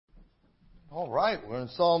All right, we're in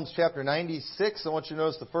Psalms chapter 96. I want you to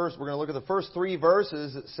notice we're going to look at the first three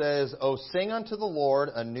verses. It says, "Oh, sing unto the Lord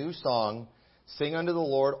a new song. Sing unto the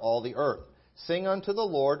Lord all the earth. Sing unto the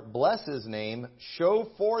Lord, bless His name. Show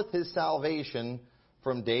forth His salvation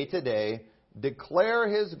from day to day. Declare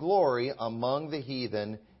His glory among the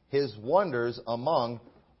heathen, His wonders among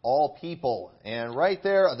all people." And right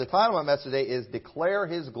there, the title of my message today is Declare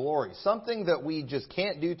His Glory. Something that we just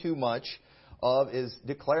can't do too much of is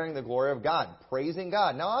declaring the glory of God, praising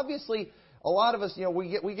God. Now, obviously, a lot of us,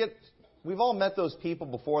 we've all met those people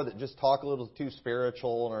before that just talk a little too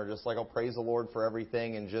spiritual and are just like, "Oh, praise the Lord for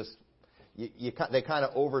everything," and just they kind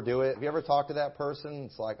of overdo it. Have you ever talked to that person?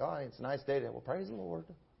 It's like, "Oh, it's a nice day today." "Well, praise the Lord,"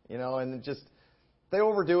 and just they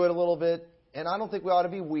overdo it a little bit. And I don't think we ought to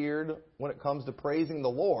be weird when it comes to praising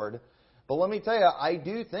the Lord. But let me tell you, I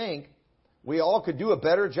do think we all could do a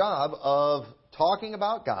better job of talking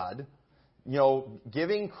about God,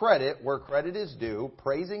 giving credit where credit is due,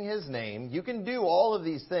 praising His name. You can do all of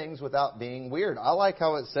these things without being weird. I like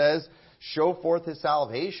how it says, show forth His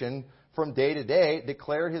salvation from day to day,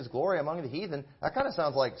 declare His glory among the heathen. That kind of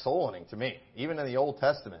sounds like soul winning to me, even in the Old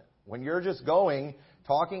Testament. When you're just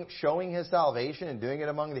talking, showing His salvation and doing it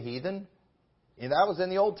among the heathen, and that was in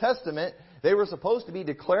the Old Testament. They were supposed to be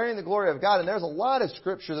declaring the glory of God, and there's a lot of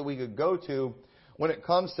scripture that we could go to when it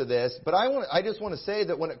comes to this. But I just want to say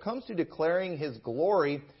that when it comes to declaring His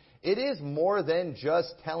glory, it is more than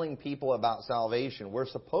just telling people about salvation. We're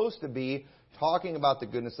supposed to be talking about the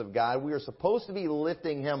goodness of God. We are supposed to be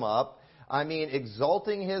lifting Him up.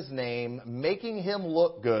 Exalting His name, making Him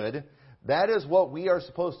look good. That is what we are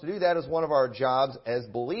supposed to do. That is one of our jobs as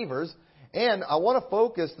believers. And I want to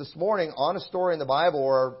focus this morning on a story in the Bible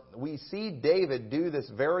where we see David do this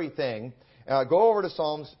very thing. Go over to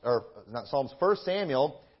 1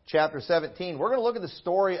 Samuel chapter 17. We're going to look at the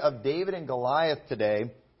story of David and Goliath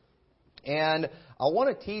today. And I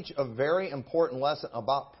want to teach a very important lesson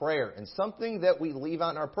about prayer and something that we leave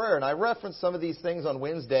out in our prayer. And I referenced some of these things on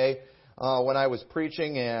Wednesday when I was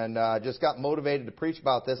preaching and just got motivated to preach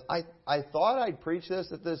about this. I thought I'd preached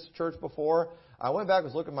this at this church before. I went back and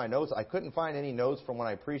was looking at my notes. I couldn't find any notes from when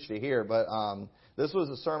I preached it here, but this was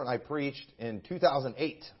a sermon I preached in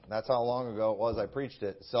 2008. That's how long ago it was I preached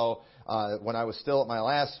it. So when I was still at my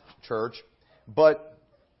last church. But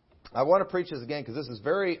I want to preach this again because this is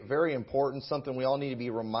very, very important, something we all need to be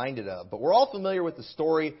reminded of. But we're all familiar with the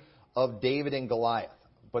story of David and Goliath.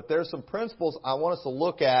 But there's some principles I want us to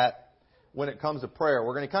look at when it comes to prayer.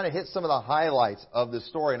 We're going to kind of hit some of the highlights of this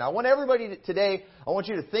story. And I want everybody today, I want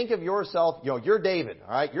you to think of yourself, you're David,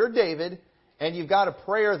 all right? You're David, and you've got a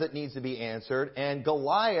prayer that needs to be answered, and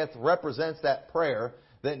Goliath represents that prayer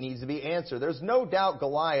that needs to be answered. There's no doubt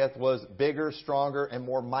Goliath was bigger, stronger, and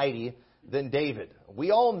more mighty than David.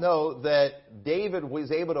 We all know that David was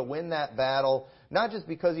able to win that battle, not just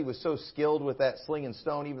because he was so skilled with that sling and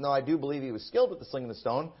stone, even though I do believe he was skilled with the sling and the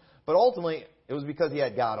stone, but ultimately it was because he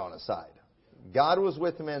had God on his side. God was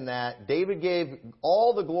with him in that. David gave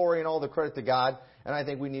all the glory and all the credit to God, and I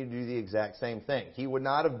think we need to do the exact same thing. He would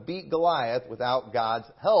not have beat Goliath without God's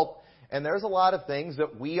help, and there's a lot of things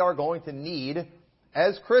that we are going to need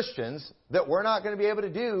as Christians that we're not going to be able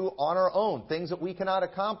to do on our own, things that we cannot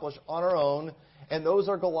accomplish on our own, and those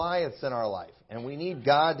are Goliaths in our life, and we need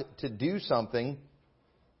God to do something.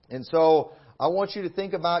 And so I want you to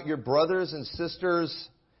think about your brothers and sisters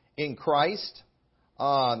in Christ.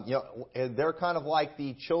 They're kind of like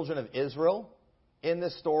the children of Israel in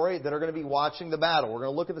this story that are going to be watching the battle. We're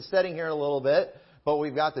going to look at the setting here in a little bit, but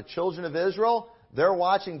we've got the children of Israel. They're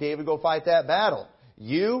watching David go fight that battle.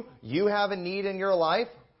 You have a need in your life,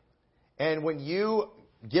 and when you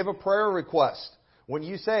give a prayer request, when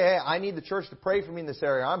you say, "Hey, I need the church to pray for me in this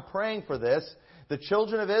area, I'm praying for this," the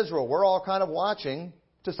children of Israel, we're all kind of watching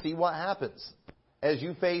to see what happens as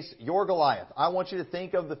you face your Goliath. I want you to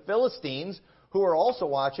think of the Philistines, who are also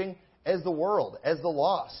watching, as the world, as the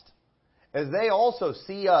lost, as they also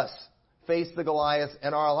see us face the Goliaths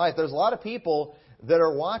in our life. There's a lot of people that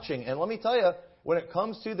are watching. And let me tell you, when it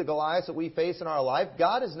comes to the Goliaths that we face in our life,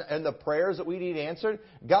 God is, and the prayers that we need answered,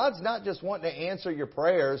 God's not just wanting to answer your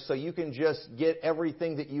prayers so you can just get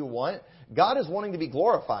everything that you want. God is wanting to be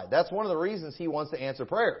glorified. That's one of the reasons He wants to answer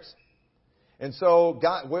prayers. And so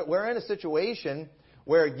we're in a situation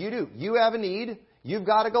where you have a need, you've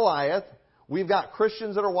got a Goliath. We've got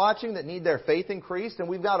Christians that are watching that need their faith increased, and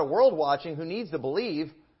we've got a world watching who needs to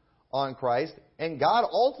believe on Christ. And God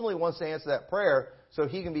ultimately wants to answer that prayer so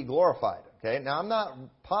He can be glorified. Okay? Now, I'm not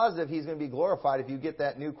positive He's going to be glorified if you get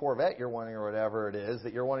that new Corvette you're wanting or whatever it is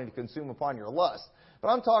that you're wanting to consume upon your lust. But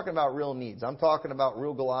I'm talking about real needs. I'm talking about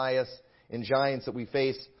real Goliaths and giants that we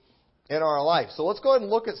face in our life. So let's go ahead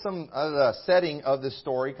and look at some of the setting of this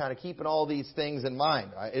story, kind of keeping all these things in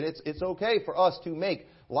mind. Right? And it's okay for us to make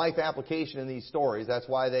life application in these stories. That's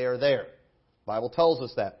why they are there. The Bible tells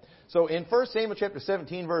us that. So in 1 Samuel chapter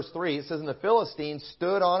 17, verse 3, it says, "And the Philistines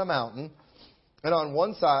stood on a mountain, and on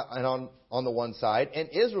one side, and on the one side, and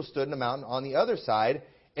Israel stood in a mountain on the other side,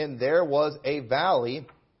 and there was a valley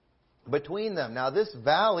between them." Now, this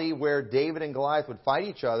valley where David and Goliath would fight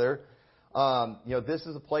each other, this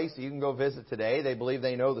is a place that you can go visit today. They believe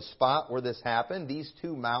they know the spot where this happened. These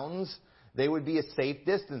two mountains, they would be a safe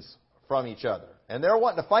distance from each other. And they're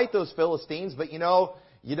wanting to fight those Philistines, but you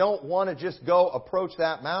don't want to just go approach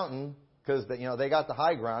that mountain because they got the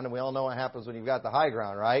high ground, and we all know what happens when you've got the high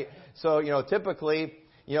ground, right? So typically,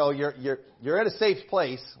 you're at a safe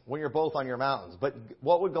place when you're both on your mountains. But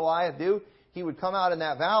what would Goliath do? He would come out in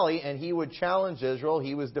that valley and he would challenge Israel.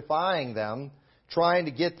 He was defying them, trying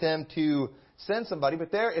to get them to send somebody.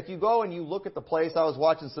 But there, if you go and you look at the place, I was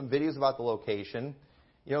watching some videos about the location.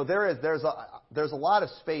 There's a lot of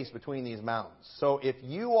space between these mountains. So if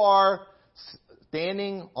you are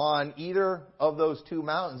standing on either of those two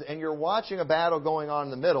mountains and you're watching a battle going on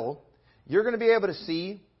in the middle, you're going to be able to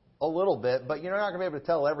see a little bit, but you're not going to be able to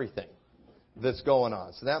tell everything that's going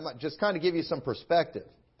on. So that might just kind of give you some perspective.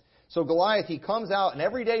 So Goliath, he comes out, and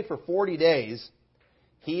every day for 40 days,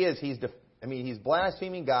 he's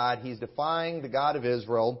blaspheming God. He's defying the God of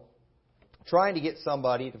Israel, trying to get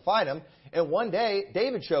somebody to fight him. And one day,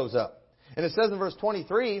 David shows up. And it says in verse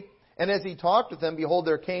 23, "And as he talked with them, behold,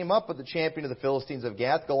 there came up with the champion of the Philistines of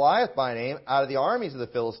Gath, Goliath by name, out of the armies of the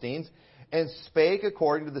Philistines, and spake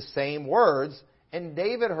according to the same words, and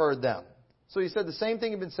David heard them." So he said the same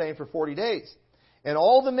thing he'd been saying for 40 days. "And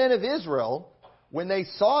all the men of Israel, when they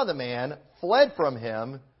saw the man, fled from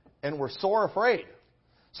him and were sore afraid."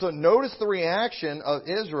 So notice the reaction of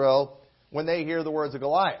Israel when they hear the words of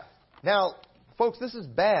Goliath. Now, folks, this is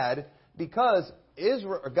bad because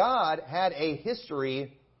God had a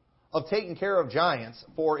history of taking care of giants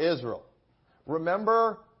for Israel.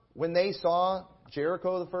 Remember when they saw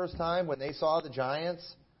Jericho the first time, when they saw the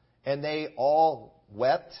giants, and they all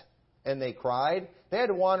wept and they cried? They had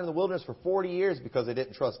to wander in the wilderness for 40 years because they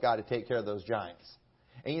didn't trust God to take care of those giants.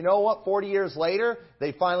 And you know what? 40 years later,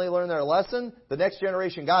 they finally learned their lesson. The next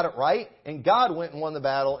generation got it right, and God went and won the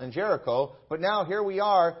battle in Jericho. But now here we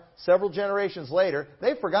are, several generations later.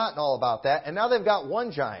 They've forgotten all about that, and now they've got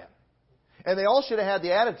one giant. And they all should have had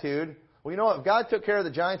the attitude, well, you know what? If God took care of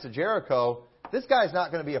the giants of Jericho, this guy's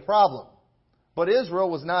not going to be a problem. But Israel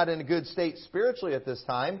was not in a good state spiritually at this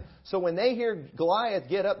time. So when they hear Goliath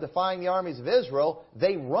get up defying the armies of Israel,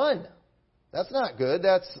 they run. That's not good.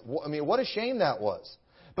 What a shame that was.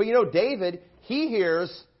 But David, he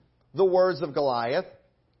hears the words of Goliath.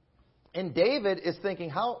 And David is thinking,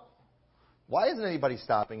 why isn't anybody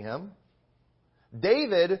stopping him?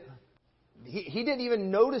 David, he didn't even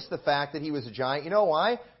notice the fact that he was a giant. You know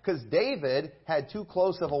why? Because David had too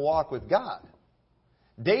close of a walk with God.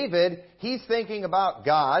 David, he's thinking about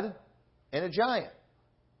God and a giant.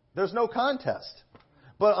 There's no contest.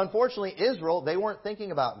 But unfortunately, Israel, they weren't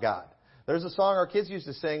thinking about God. There's a song our kids used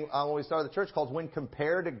to sing when we started the church called "When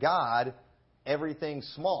Compared to God, Everything's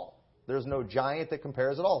Small." There's no giant that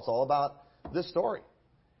compares at all. It's all about this story.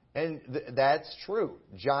 And that's true.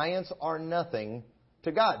 Giants are nothing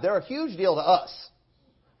to God. They're a huge deal to us,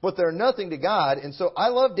 but they're nothing to God. And so I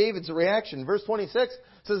love David's reaction. Verse 26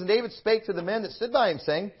 says, "And David spake to the men that stood by him,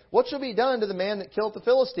 saying, What shall be done to the man that killeth the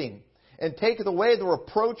Philistine, and taketh away the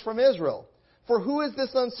reproach from Israel? For who is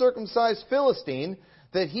this uncircumcised Philistine,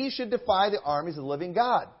 that he should defy the armies of the living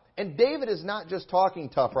God?" And David is not just talking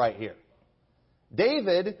tough right here.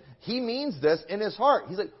 David, he means this in his heart.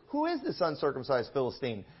 He's like, who is this uncircumcised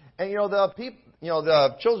Philistine? And the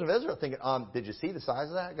children of Israel are thinking, did you see the size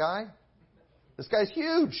of that guy? This guy's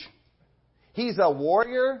huge. He's a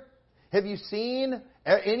warrior. Have you seen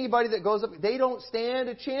anybody that goes up? They don't stand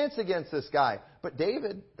a chance against this guy. But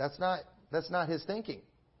David, that's not his thinking.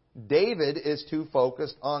 David is too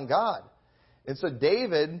focused on God. And so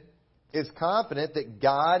David is confident that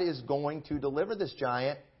God is going to deliver this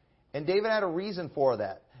giant. And David had a reason for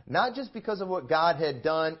that. Not just because of what God had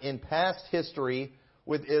done in past history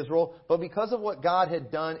with Israel, but because of what God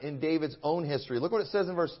had done in David's own history. Look what it says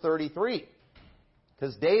in verse 33.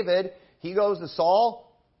 Because David, he goes to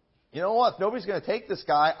Saul, you know what, if nobody's going to take this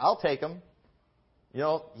guy, I'll take him.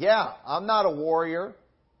 I'm not a warrior,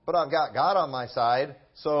 but I've got God on my side,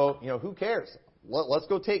 so, who cares? Let's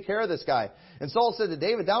go take care of this guy. And Saul said to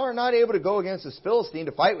David, "Thou art not able to go against this Philistine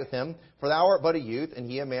to fight with him, for thou art but a youth, and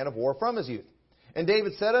he a man of war from his youth." And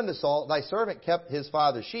David said unto Saul, "Thy servant kept his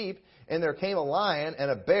father's sheep, and there came a lion and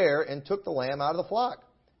a bear, and took the lamb out of the flock."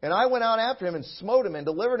 And I went out after him and smote him and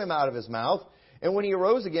delivered him out of his mouth. And when he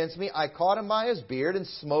arose against me, I caught him by his beard and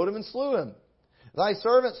smote him and slew him. Thy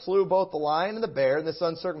servant slew both the lion and the bear, and this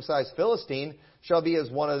uncircumcised Philistine shall be as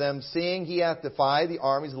one of them, seeing he hath defied the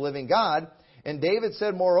armies of the living God. And David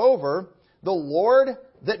said, moreover, the Lord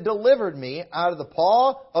that delivered me out of the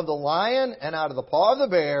paw of the lion and out of the paw of the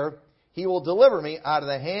bear, he will deliver me out of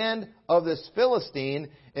the hand of this Philistine.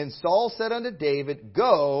 And Saul said unto David,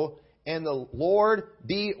 go, and the Lord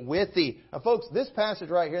be with thee. Now, folks, this passage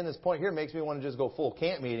right here and this point here makes me want to just go full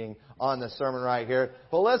camp meeting on this sermon right here.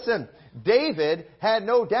 But listen, David had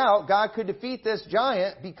no doubt God could defeat this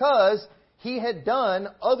giant because he had done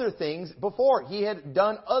other things before. He had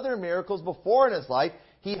done other miracles before in his life.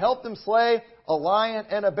 He helped him slay a lion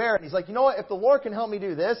and a bear. And he's like, you know what? If the Lord can help me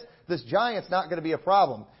do this, this giant's not going to be a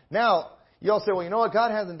problem. Now, you all say, well, you know what? God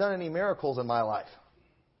hasn't done any miracles in my life.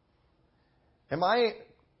 And my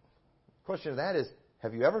question to that is,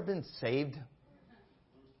 have you ever been saved?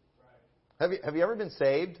 Have you ever been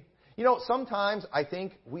saved? You know, sometimes I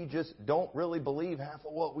think we just don't really believe half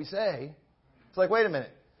of what we say. It's like, wait a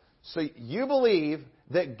minute. So you believe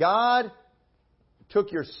that God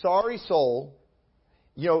took your sorry soul,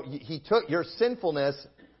 you know, He took your sinfulness,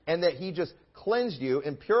 and that He just cleansed you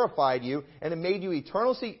and purified you and it made you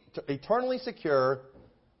eternally secure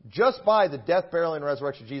just by the death, burial, and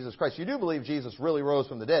resurrection of Jesus Christ. You do believe Jesus really rose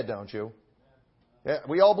from the dead, don't you? Yeah,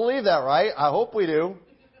 we all believe that, right? I hope we do.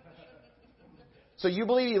 So you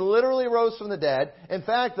believe He literally rose from the dead. In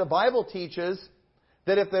fact, the Bible teaches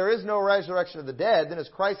that if there is no resurrection of the dead, then is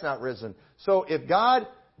Christ not risen? So if God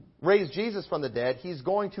raised Jesus from the dead, He's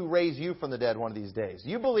going to raise you from the dead one of these days.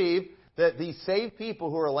 You believe that these saved people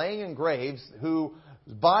who are laying in graves, whose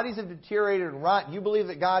bodies have deteriorated and rot, you believe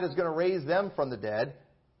that God is going to raise them from the dead.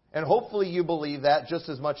 And hopefully you believe that just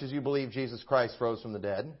as much as you believe Jesus Christ rose from the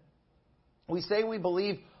dead. We say we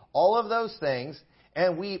believe all of those things,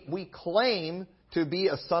 and we claim to be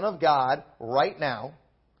a son of God right now.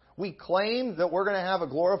 We claim that we're going to have a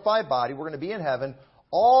glorified body, we're going to be in heaven,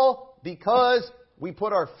 all because we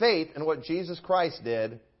put our faith in what Jesus Christ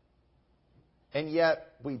did, and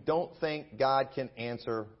yet we don't think God can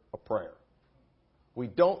answer a prayer. We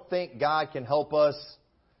don't think God can help us,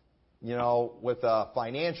 you know, with a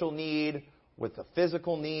financial need, with a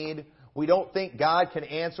physical need. We don't think God can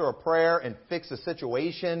answer a prayer and fix a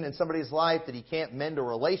situation in somebody's life, that He can't mend a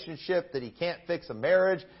relationship, that He can't fix a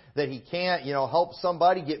marriage, that He can't, you know, help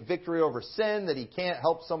somebody get victory over sin, that He can't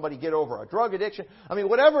help somebody get over a drug addiction. I mean,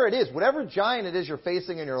 whatever it is, whatever giant it is you're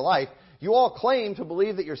facing in your life, you all claim to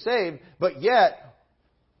believe that you're saved, but yet,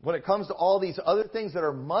 when it comes to all these other things that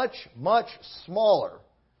are much, much smaller,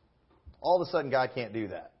 all of a sudden God can't do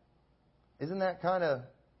that. Isn't that kind of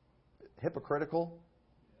hypocritical?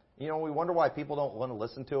 You know, we wonder why people don't want to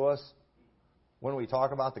listen to us when we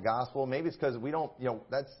talk about the gospel. Maybe it's because we don't, you know,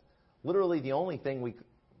 that's literally the only thing we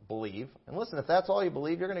believe. And listen, if that's all you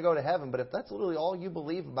believe, you're going to go to heaven. But if that's literally all you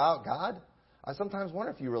believe about God, I sometimes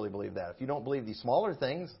wonder if you really believe that. If you don't believe these smaller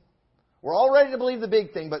things. We're all ready to believe the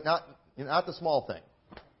big thing, but not the small thing.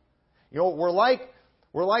 You know, we're like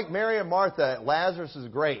Mary and Martha at Lazarus'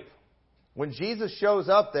 grave. When Jesus shows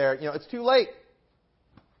up there, you know, it's too late.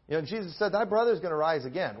 You know, Jesus said, thy brother's going to rise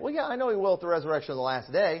again. Well, yeah, I know he will at the resurrection of the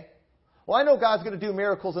last day. Well, I know God's going to do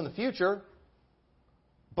miracles in the future,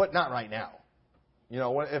 but not right now. You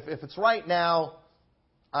know, if it's right now,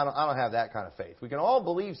 I don't have that kind of faith. We can all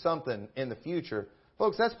believe something in the future.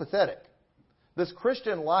 Folks, that's pathetic. This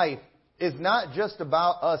Christian life is not just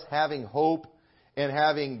about us having hope and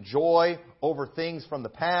having joy over things from the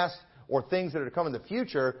past or things that are to come in the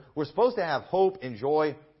future. We're supposed to have hope and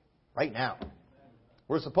joy right now.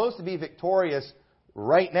 We're supposed to be victorious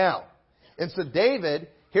right now. And so David,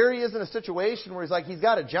 here he is in a situation where he's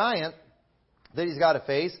got a giant that he's got to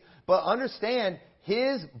face. But understand,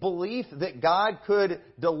 his belief that God could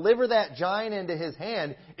deliver that giant into his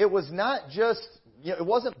hand, it was not just, you know, it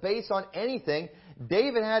wasn't based on anything.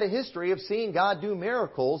 David had a history of seeing God do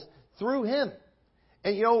miracles through him.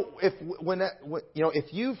 And you know, if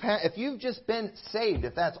you've just been saved,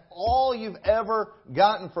 if that's all you've ever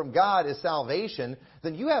gotten from God is salvation,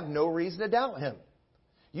 then you have no reason to doubt Him.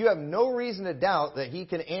 You have no reason to doubt that He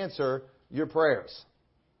can answer your prayers.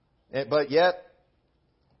 But yet,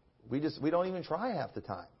 we don't even try half the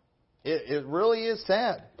time. It really is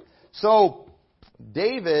sad. So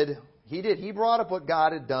David, he brought up what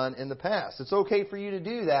God had done in the past. It's okay for you to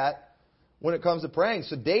do that when it comes to praying.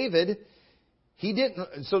 So David, he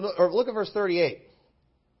didn't. So look at verse 38.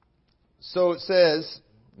 So it says,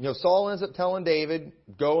 you know, Saul ends up telling David,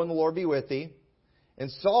 "Go and the Lord be with thee." And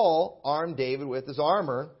Saul armed David with his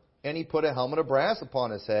armor, and he put a helmet of brass upon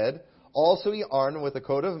his head. Also he armed him with a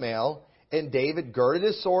coat of mail, and David girded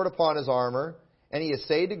his sword upon his armor, and he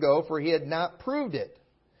essayed to go, for he had not proved it.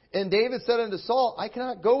 And David said unto Saul, I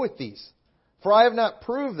cannot go with these, for I have not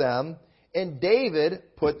proved them. And David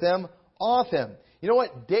put them off him. You know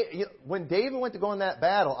what? When David went to go in that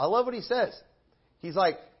battle, I love what he says. He's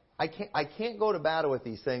like, I can't go to battle with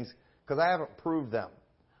these things because I haven't proved them.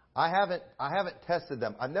 I haven't tested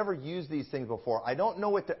them. I've never used these things before. I don't know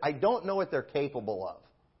what they're capable of.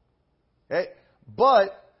 Okay?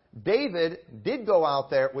 But David did go out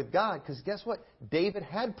there with God because guess what? David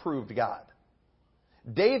had proved God.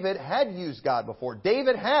 David had used God before.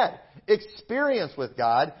 David had experience with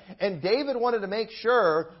God. And David wanted to make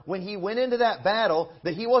sure when he went into that battle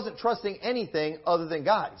that he wasn't trusting anything other than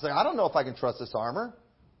God. He's like, I don't know if I can trust this armor.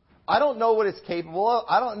 I don't know what it's capable of.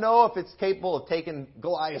 I don't know if it's capable of taking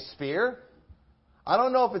Goliath's spear. I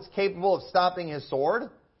don't know if it's capable of stopping his sword.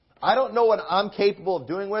 I don't know what I'm capable of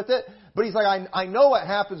doing with it. But he's like, I know what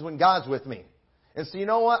happens when God's with me. And so you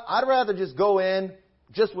know what? I'd rather just go in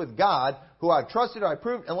just with God, who I've trusted or I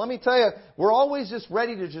proved. And let me tell you, we're always just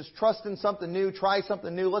ready to just trust in something new, try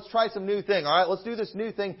something new. Let's try some new thing. All right, let's do this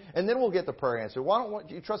new thing, and then we'll get the prayer answer. Why don't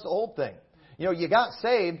you trust the old thing? You know, you got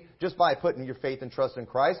saved just by putting your faith and trust in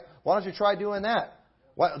Christ. Why don't you try doing that?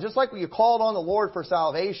 Just like when you called on the Lord for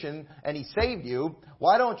salvation and He saved you,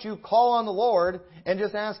 why don't you call on the Lord and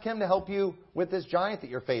just ask Him to help you with this giant that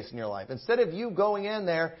you're facing in your life? Instead of you going in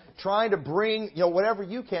there trying to bring, whatever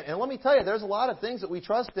you can. And let me tell you, there's a lot of things that we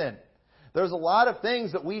trust in. There's a lot of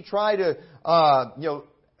things that we try to,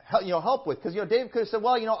 help with. Because, David could have said,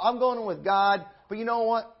 well, I'm going in with God, but you know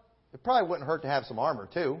what? It probably wouldn't hurt to have some armor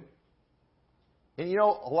too. And a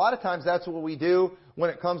lot of times that's what we do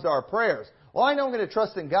when it comes to our prayers. Well, I know I'm going to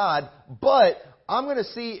trust in God, but I'm going to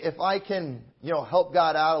see if I can, help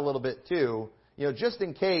God out a little bit too, just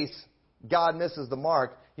in case God misses the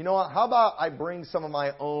mark. You know what? How about I bring some of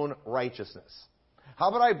my own righteousness? How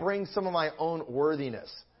about I bring some of my own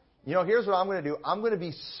worthiness? Here's what I'm going to do. I'm going to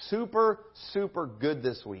be super, super good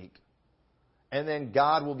this week, and then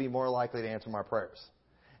God will be more likely to answer my prayers.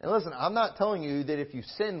 And listen, I'm not telling you that if you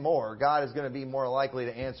sin more, God is going to be more likely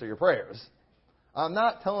to answer your prayers. I'm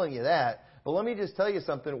not telling you that. But let me just tell you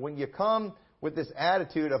something. When you come with this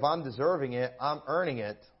attitude of I'm deserving it, I'm earning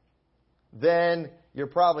it, then you're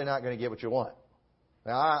probably not going to get what you want.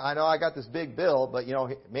 Now, I know I got this big bill, but,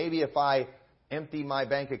 maybe if I empty my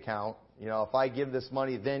bank account, if I give this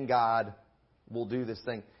money, then God will do this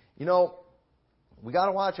thing. We got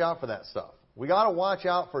to watch out for that stuff. We got to watch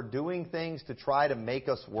out for doing things to try to make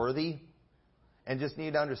us worthy, and just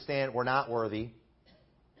need to understand we're not worthy.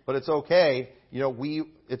 But it's okay.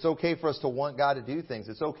 It's okay for us to want God to do things.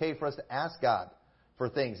 It's okay for us to ask God for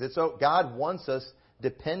things. God wants us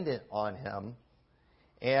dependent on Him.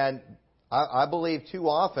 And I believe too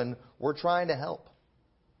often we're trying to help.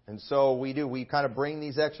 And so we do. We kind of bring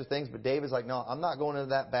these extra things. But David's like, no, I'm not going into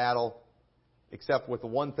that battle except with the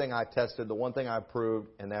one thing I've tested, the one thing I've proved,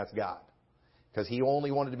 and that's God. Because he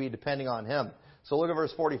only wanted to be depending on Him. So look at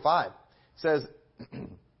verse 45. It says,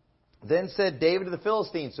 Then said David to the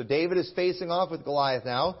Philistines. So David is facing off with Goliath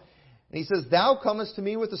now. And he says, Thou comest to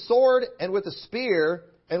me with a sword and with a spear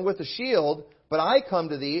and with a shield, but I come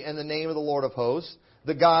to thee in the name of the Lord of hosts,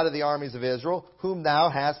 the God of the armies of Israel, whom thou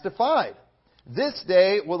hast defied. This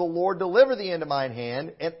day will the Lord deliver thee into mine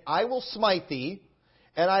hand, and I will smite thee,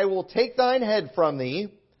 and I will take thine head from thee,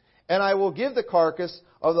 and I will give the carcass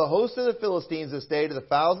of the host of the Philistines this day to the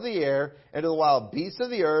fowls of the air and to the wild beasts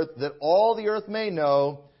of the earth, that all the earth may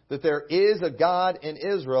know that there is a God in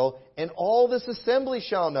Israel, and all this assembly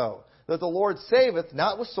shall know that the Lord saveth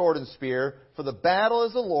not with sword and spear, for the battle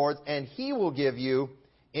is the Lord's, and He will give you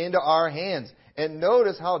into our hands. And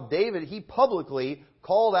notice how David, he publicly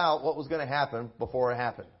called out what was going to happen before it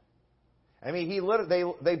happened. I mean,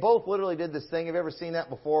 they both literally did this thing. Have you ever seen that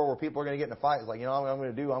before, where people are going to get in a fight? It's like, what I'm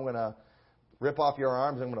going to do? I'm going to rip off your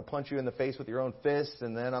arms. I'm going to punch you in the face with your own fists,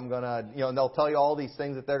 and then I'm going to, and they'll tell you all these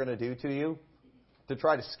things that they're going to do to you to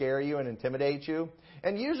try to scare you and intimidate you.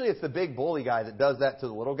 And usually it's the big bully guy that does that to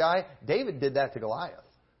the little guy. David did that to Goliath.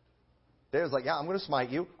 David's like, I'm going to smite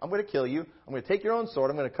you. I'm going to kill you. I'm going to take your own sword.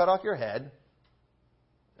 I'm going to cut off your head.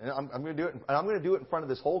 And I'm going to do it. And I'm going to do it in front of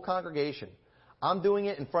this whole congregation. I'm doing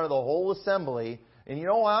it in front of the whole assembly. And you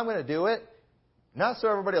know why I'm going to do it? Not so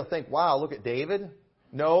everybody will think, wow, look at David.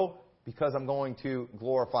 No, because I'm going to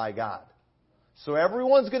glorify God. So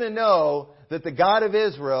everyone's going to know that the God of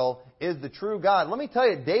Israel is the true God. Let me tell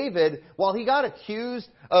you, David, while he got accused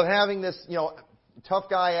of having this, tough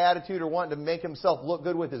guy attitude or wanting to make himself look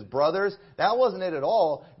good with his brothers. That wasn't it at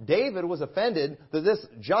all. David was offended that this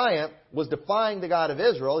giant was defying the God of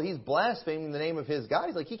Israel. He's blaspheming the name of his God.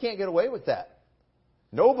 He's like, he can't get away with that.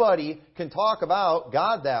 Nobody can talk about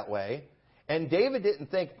God that way. And David didn't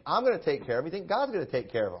think, I'm going to take care of him. He think God's going to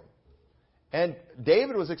take care of him. And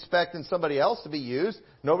David was expecting somebody else to be used.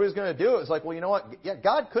 Nobody was going to do it. It's like, well, you know what? Yeah,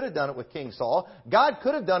 God could have done it with King Saul. God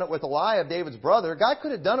could have done it with Eliab, David's brother. God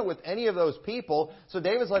could have done it with any of those people. So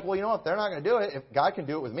David's like, well, you know what? If they're not going to do it, if God can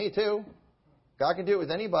do it with me too. God can do it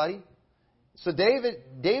with anybody. So David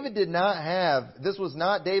did not have, this was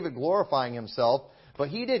not David glorifying himself, but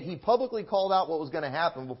he publicly called out what was going to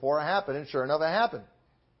happen before it happened, and sure enough, it happened.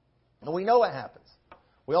 And we know what happens.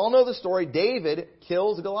 We all know the story. David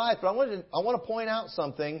kills Goliath. But I want to point out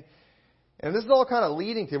something, and this is all kind of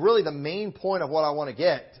leading to really the main point of what I want to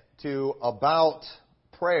get to about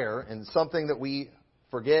prayer, and something that we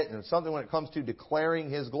forget, and something when it comes to declaring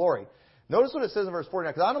His glory. Notice what it says in verse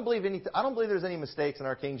 49, because I don't believe there's any mistakes in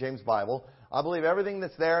our King James Bible. I believe everything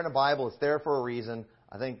that's there in the Bible is there for a reason.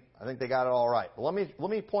 I think they got it all right. But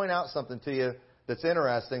let me point out something to you that's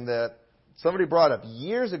interesting that somebody brought up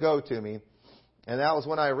years ago to me. And that was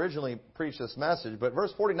when I originally preached this message. But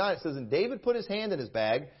verse 49, it says, And David put his hand in his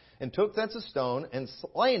bag, and took thence a stone, and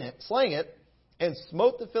slang it, and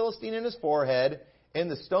smote the Philistine in his forehead, and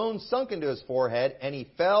the stone sunk into his forehead, and he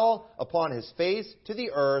fell upon his face to the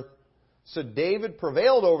earth. So David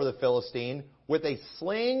prevailed over the Philistine with a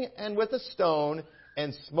sling and with a stone,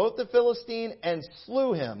 and smote the Philistine and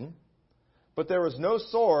slew him. But there was no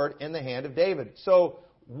sword in the hand of David. So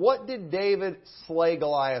what did David slay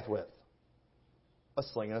Goliath with? A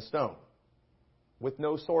sling and a stone, with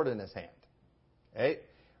no sword in his hand. Okay?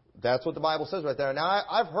 That's what the Bible says right there. Now,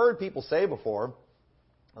 I've heard people say before,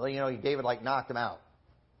 David knocked him out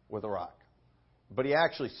with a rock. But he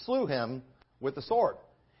actually slew him with the sword.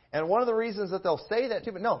 And one of the reasons that they'll say that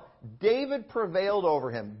too, but no, David prevailed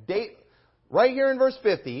over him. Right here in verse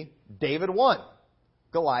 50, David won.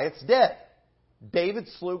 Goliath's dead. David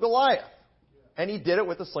slew Goliath. And he did it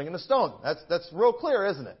with a sling and a stone. That's real clear,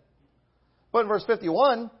 isn't it? But in verse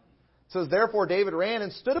 51, it says, Therefore David ran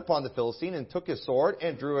and stood upon the Philistine, and took his sword,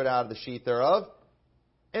 and drew it out of the sheath thereof,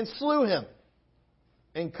 and slew him,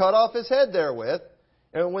 and cut off his head therewith.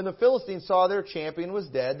 And when the Philistines saw their champion was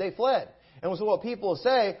dead, they fled. And so what people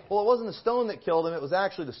say, well, it wasn't the stone that killed him, it was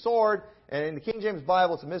actually the sword. And in the King James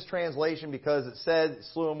Bible, it's a mistranslation because it said it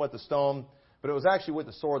slew him with the stone, but it was actually with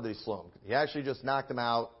the sword that he slew him. He actually just knocked him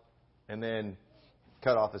out and then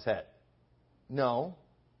cut off his head. No,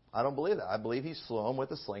 I don't believe that. I believe he slew him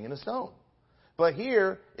with a sling and a stone. But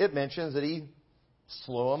here, it mentions that he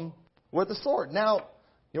slew him with a sword. Now,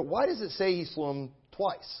 why does it say he slew him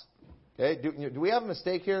twice? Okay, do we have a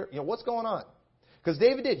mistake here? What's going on? Because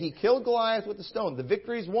David did. He killed Goliath with the stone. The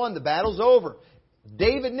victory's won. The battle's over.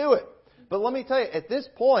 David knew it. But let me tell you, at this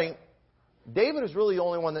point, David is really the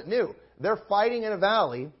only one that knew. They're fighting in a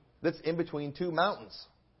valley that's in between two mountains.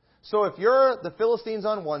 So if you're the Philistines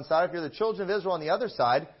on one side, if you're the children of Israel on the other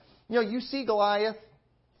side, you see Goliath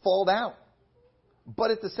fall down.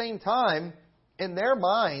 But at the same time, in their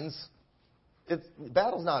minds, the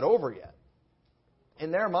battle's not over yet.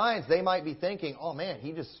 In their minds, they might be thinking, oh man,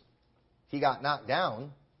 he got knocked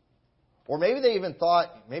down. Or maybe they even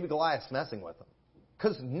thought, maybe Goliath's messing with them.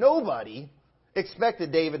 Because nobody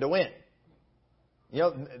expected David to win.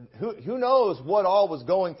 Who knows what all was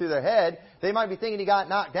going through their head. They might be thinking he got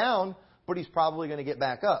knocked down, but he's probably going to get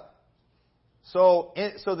back up. So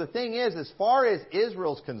the thing is, as far as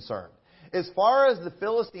Israel's concerned, as far as the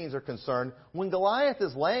Philistines are concerned, when Goliath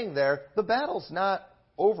is laying there, the battle's not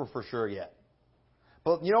over for sure yet.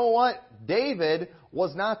 But you know what? David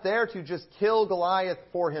was not there to just kill Goliath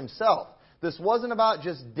for himself. This wasn't about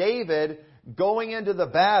just David going into the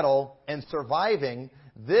battle and surviving.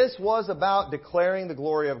 This was about declaring the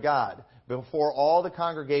glory of God before all the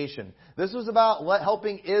congregation. This was about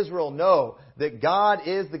helping Israel know that God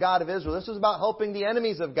is the God of Israel. This was about helping the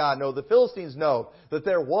enemies of God know, the Philistines know, that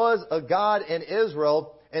there was a God in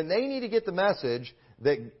Israel, and they need to get the message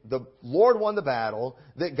that the Lord won the battle,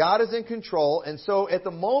 that God is in control. And so at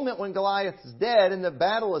the moment when Goliath is dead and the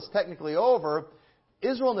battle is technically over,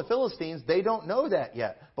 Israel and the Philistines, they don't know that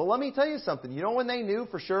yet. But let me tell you something. You know when they knew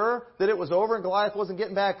for sure that it was over and Goliath wasn't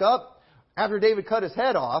getting back up? After David cut his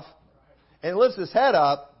head off and lifts his head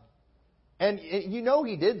up. And you know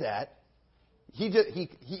he did that.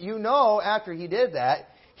 After he did that,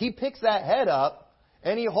 he picks that head up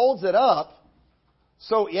and he holds it up.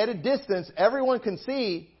 So at a distance, everyone can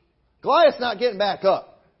see Goliath's not getting back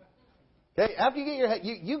up. Okay? After you get your head,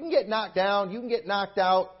 you can get knocked down, you can get knocked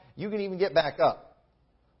out, you can even get back up.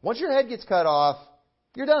 Once your head gets cut off,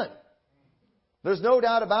 you're done. There's no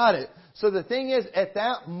doubt about it. So the thing is, at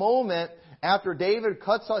that moment, after David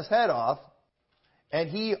cuts his head off, and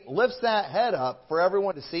he lifts that head up for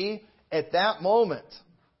everyone to see, at that moment,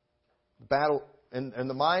 battle in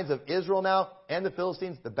the minds of Israel now and the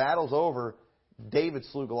Philistines, the battle's over. David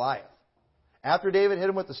slew Goliath. After David hit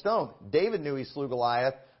him with the stone, David knew he slew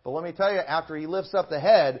Goliath. But let me tell you, after he lifts up the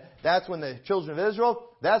head, that's when the children of Israel,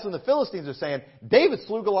 that's when the Philistines are saying, David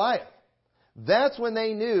slew Goliath. That's when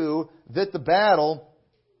they knew that the battle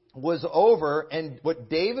was over. And what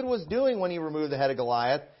David was doing when he removed the head of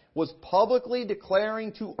Goliath was publicly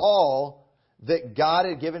declaring to all that God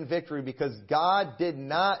had given victory, because God did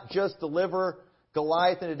not just deliver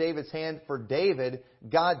Goliath into David's hand for David.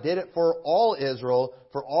 God did it for all Israel,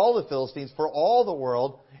 for all the Philistines, for all the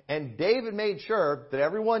world. And David made sure that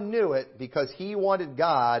everyone knew it because he wanted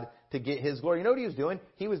God to get His glory. You know what he was doing?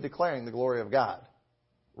 He was declaring the glory of God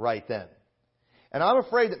right then. And I'm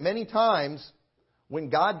afraid that many times when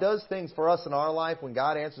God does things for us in our life, when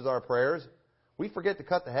God answers our prayers, we forget to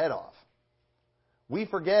cut the head off. We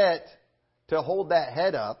forget to hold that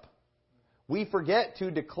head up. We forget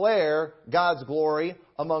to declare God's glory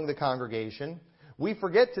among the congregation. We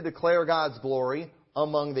forget to declare God's glory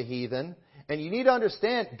among the heathen. And you need to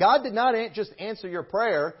understand, God did not just answer your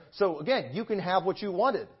prayer so, again, you can have what you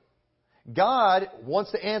wanted. God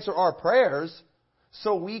wants to answer our prayers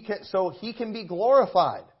so He can be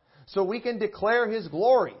glorified. So we can declare His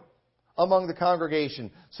glory among the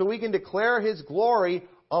congregation. So we can declare His glory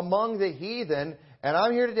among the heathen. And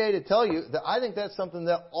I'm here today to tell you that I think that's something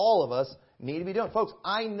that all of us need to be doing. Folks,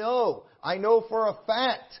 I know for a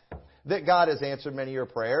fact that God has answered many of your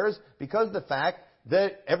prayers because of the fact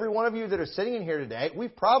that every one of you that are sitting in here today,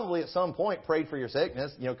 we've probably at some point prayed for your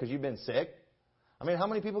sickness, because you've been sick. I mean, how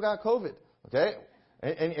many people got COVID? Okay?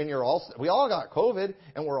 And we all got COVID,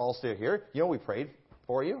 and we're all still here. We prayed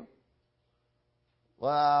for you.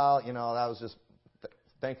 Well, that was just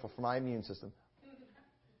thankful for my immune system.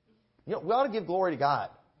 We ought to give glory to God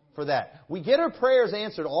for that. We get our prayers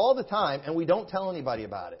answered all the time, and we don't tell anybody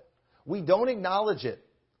about it. We don't acknowledge it.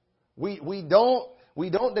 We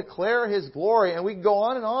don't declare His glory, and we go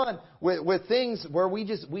on and on with things where we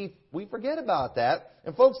forget about that.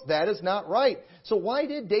 And folks, that is not right. So why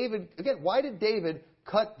did David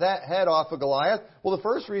cut that head off of Goliath? Well, the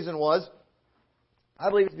first reason was, I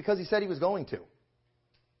believe it's because he said he was going to.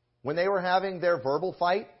 When they were having their verbal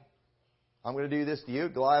fight, I'm going to do this to you.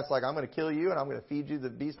 Goliath's like, I'm going to kill you, and I'm going to feed you the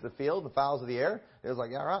beasts of the field, the fowls of the air. He was like,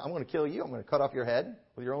 yeah, all right, I'm going to kill you. I'm going to cut off your head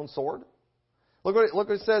with your own sword. Look what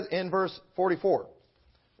it says in verse 44.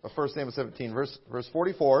 1 Samuel 17, verse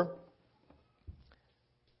 44.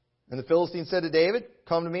 And the Philistine said to David,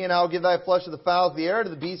 come to me, and I will give thy flesh to the fowls of the air, to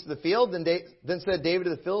the beasts of the field. Then said David to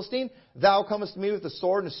the Philistine, thou comest to me with a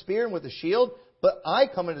sword and a spear and with a shield, but I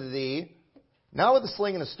come unto thee, now with a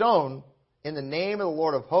sling and a stone, in the name of the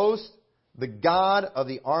Lord of hosts, the God of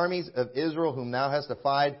the armies of Israel, whom thou hast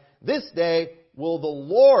defied. This day will the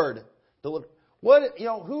Lord deliver.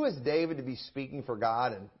 Who is David to be speaking for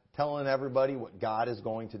God and telling everybody what God is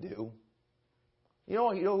going to do? You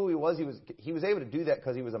know who he was? He was able to do that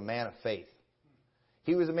because he was a man of faith.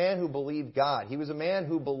 He was a man who believed God. He was a man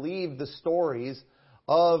who believed the stories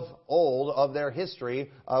of old, of their history,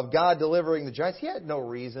 of God delivering the giants. He had no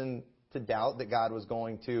reason to doubt that God was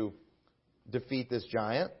going to defeat this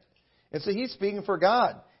giant. And so he's speaking for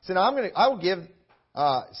God. He said, I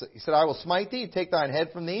will smite thee, take thine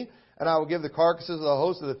head from thee, and I will give the carcasses of the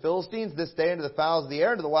host of the Philistines this day unto the fowls of the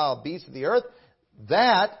air, and to the wild beasts of the earth,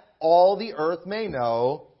 that all the earth may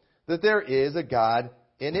know that there is a God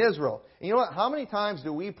in Israel. And you know what? How many times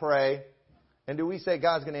do we pray and do we say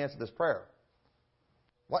God's going to answer this prayer?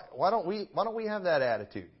 Why don't we have that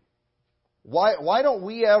attitude? Why don't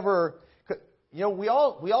we ever? We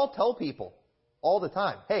all tell people all the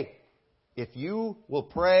time, hey, if you will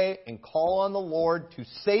pray and call on the Lord to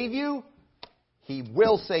save you, He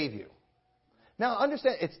will save you. Now,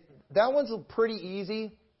 understand, that one's pretty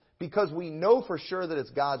easy because we know for sure that it's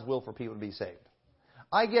God's will for people to be saved.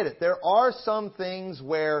 I get it. There are some things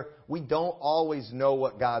where we don't always know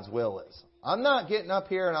what God's will is. I'm not getting up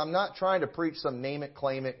here and I'm not trying to preach some name it,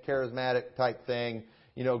 claim it, charismatic type thing.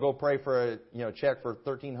 Go pray for a check for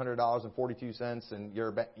 $1,300.42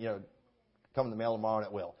 and come in the mail tomorrow and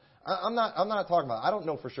it will. I'm not talking about it. I don't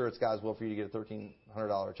know for sure it's God's will for you to get a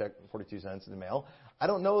 $1,300 check for 42 cents in the mail. I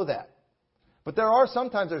don't know that. But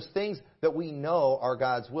there's things that we know are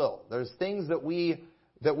God's will. There's things that we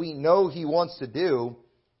know He wants to do,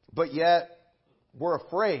 but yet we're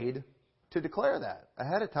afraid to declare that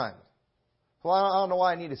ahead of time. Well, I don't know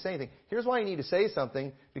why I need to say anything. Here's why you need to say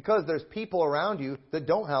something, because there's people around you that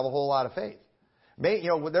don't have a whole lot of faith.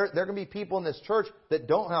 There are going to be people in this church that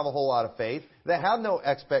don't have a whole lot of faith, that have no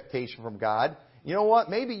expectation from God. You know what?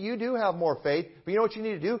 Maybe you do have more faith, but you know what you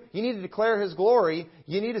need to do? You need to declare His glory.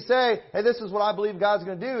 You need to say, hey, this is what I believe God's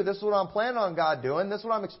going to do. This is what I'm planning on God doing. This is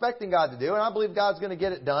what I'm expecting God to do, and I believe God's going to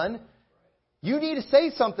get it done. You need to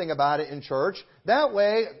say something about it in church. That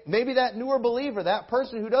way, maybe that newer believer, that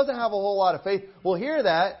person who doesn't have a whole lot of faith, will hear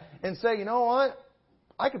that and say, you know what?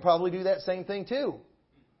 I could probably do that same thing too.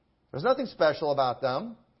 There's nothing special about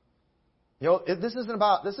them. This isn't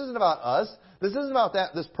about us. This isn't about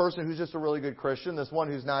this person who's just a really good Christian, this one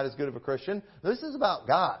who's not as good of a Christian. This is about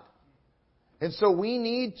God. And so we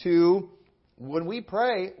need to, when we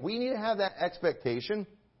pray, we need to have that expectation,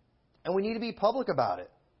 and we need to be public about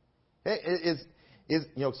it.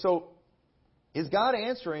 So is God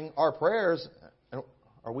answering our prayers?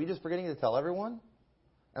 Are we just forgetting to tell everyone?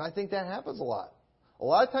 And I think that happens a lot. A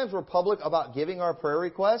lot of times we're public about giving our prayer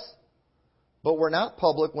requests, but we're not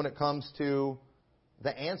public when it comes to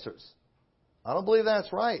the answers. I don't believe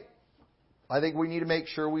that's right. I think we need to make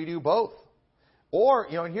sure we do both. Or,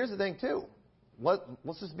 and here's the thing too.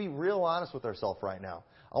 Let's just be real honest with ourselves right now.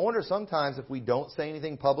 I wonder sometimes if we don't say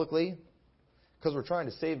anything publicly, because we're trying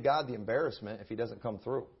to save God the embarrassment if He doesn't come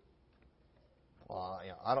through. Well,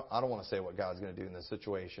 I don't want to say what God's going to do in this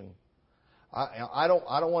situation. I don't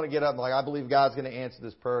want to get up and I believe God's going to answer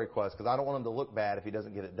this prayer request, because I don't want Him to look bad if He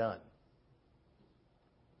doesn't get it done.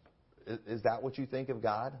 Is that what you think of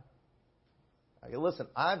God? Listen,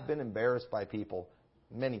 I've been embarrassed by people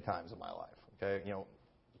many times in my life. Okay,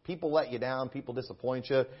 people let you down, people disappoint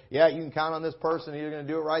you. Yeah, you can count on this person. You're going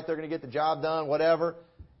to do it right. They're going to get the job done, whatever.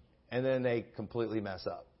 And then they completely mess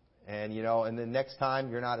up. And and then next time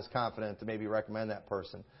you're not as confident to maybe recommend that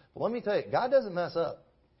person. But let me tell you, God doesn't mess up.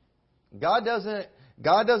 God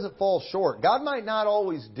doesn't fall short. God might not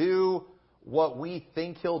always do what we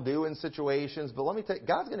think He'll do in situations, but let me tell you,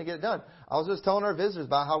 God's going to get it done. I was just telling our visitors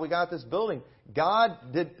about how we got this building. God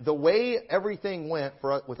did, the way everything went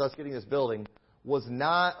with us getting this building was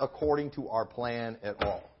not according to our plan at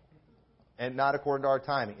all. And not according to our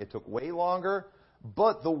timing. It took way longer,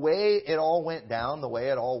 but the way it all went down, the way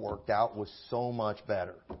it all worked out was so much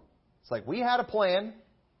better. It's like we had a plan,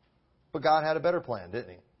 but God had a better plan, didn't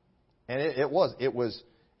He? And it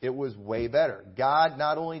was way better. God,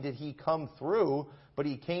 not only did He come through, but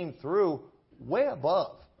He came through way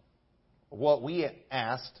above what we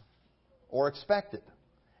asked or expected.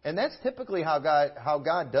 And that's typically how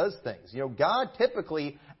God does things. God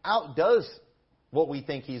typically outdoes what we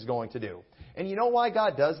think He's going to do. And you know why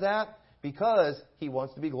God does that? Because He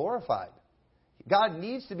wants to be glorified. God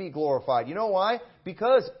needs to be glorified. You know why?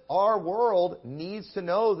 Because our world needs to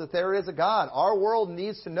know that there is a God. Our world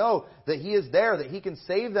needs to know that He is there, that He can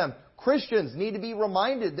save them. Christians need to be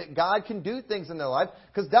reminded that God can do things in their life,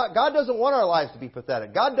 because God doesn't want our lives to be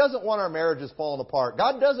pathetic. God doesn't want our marriages falling apart.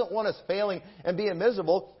 God doesn't want us failing and being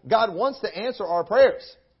miserable. God wants to answer our prayers.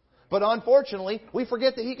 But unfortunately, we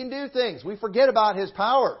forget that He can do things. We forget about His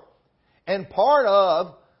power. And part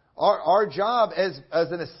of our job as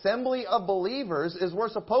an assembly of believers is we're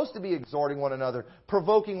supposed to be exhorting one another,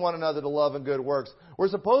 provoking one another to love and good works. We're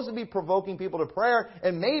supposed to be provoking people to prayer,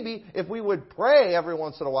 and maybe if we would pray every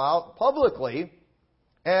once in a while publicly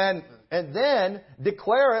and then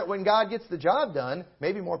declare it when God gets the job done,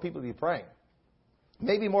 maybe more people would be praying.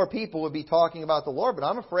 Maybe more people would be talking about the Lord, but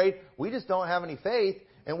I'm afraid we just don't have any faith,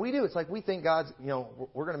 and we do. It's like we think God's,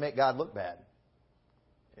 we're going to make God look bad.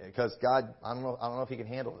 Because God, I don't know if He can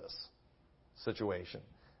handle this situation.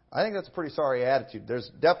 I think that's a pretty sorry attitude. There's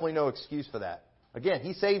definitely no excuse for that. Again,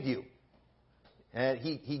 He saved you. And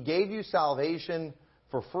He gave you salvation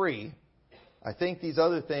for free. I think these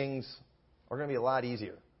other things are going to be a lot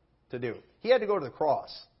easier to do. He had to go to the cross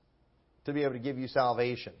to be able to give you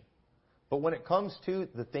salvation. But when it comes to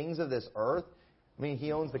the things of this earth,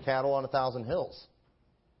 He owns the cattle on 1,000 hills.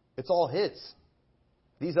 It's all His.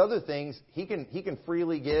 These other things, He can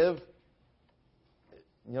freely give,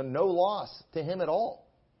 no loss to Him at all.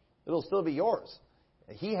 It'll still be yours.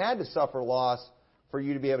 He had to suffer loss for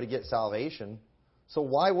you to be able to get salvation. So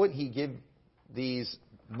why would He give these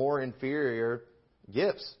more inferior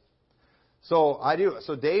gifts? So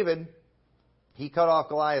David, he cut off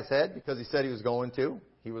Goliath's head because he said he was going to.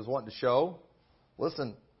 He was wanting to show,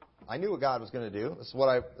 listen, I knew what God was going to do. This is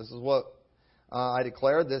what I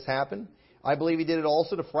declared. This happened. I believe He did it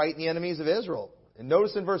also to frighten the enemies of Israel. And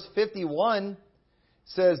notice in verse 51,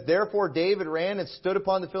 says, Therefore David ran and stood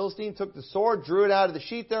upon the Philistine, took the sword, drew it out of the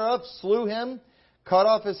sheath thereof, slew him, cut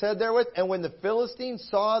off his head therewith. And when the Philistines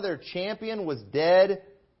saw their champion was dead,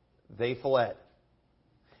 they fled.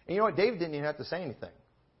 And you know what? David didn't even have to say anything.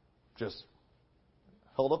 Just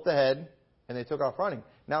held up the head, and they took off running.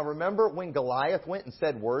 Now remember when Goliath went and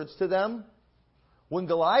said words to them? When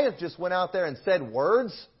Goliath just went out there and said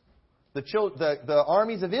words, the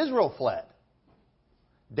armies of Israel fled.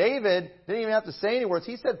 David didn't even have to say any words.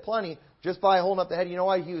 He said plenty just by holding up the head. You know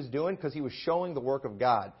why he was doing? Because he was showing the work of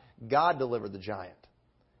God. God delivered the giant.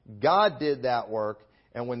 God did that work.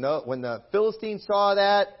 And when the Philistines saw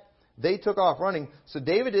that, they took off running. So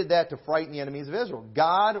David did that to frighten the enemies of Israel.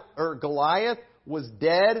 Goliath was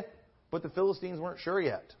dead, but the Philistines weren't sure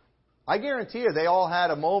yet. I guarantee you they all had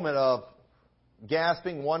a moment of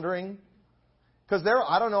gasping, wondering. Because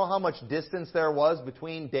I don't know how much distance there was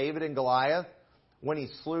between David and Goliath when he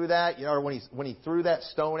slew that, or when he threw that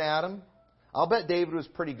stone at him. I'll bet David was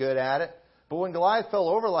pretty good at it. But when Goliath fell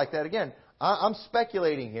over like that, again, I'm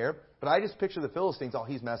speculating here, but I just picture the Philistines, oh,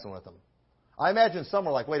 he's messing with them. I imagine some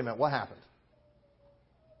were like, wait a minute, what happened?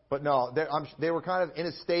 But no, they were kind of in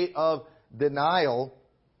a state of denial.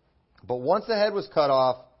 But once the head was cut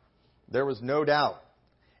off, there was no doubt.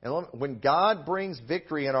 And when God brings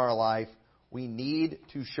victory in our life, we need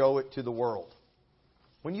to show it to the world.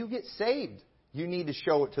 When you get saved, you need to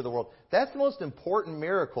show it to the world. That's the most important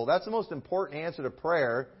miracle. That's the most important answer to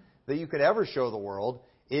prayer that you could ever show the world,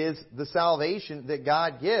 is the salvation that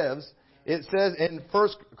God gives. It says in 1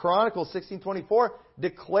 Chronicles 16:24,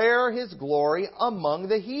 declare His glory among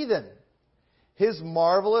the heathen, His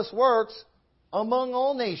marvelous works among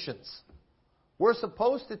all nations. We're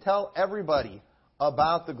supposed to tell everybody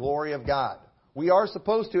about the glory of God. We are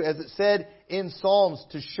supposed to, as it said in Psalms,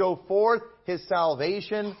 to show forth His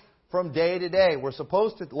salvation from day to day. We're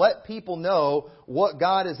supposed to let people know what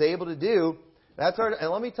God is able to do. And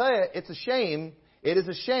let me tell you, it's a shame. It is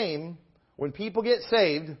a shame when people get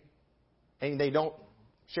saved and they don't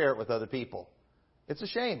share it with other people. It's a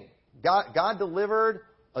shame. God delivered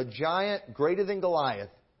a giant greater than Goliath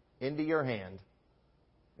into your hand,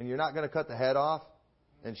 and you're not going to cut the head off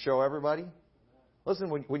and show everybody? Listen,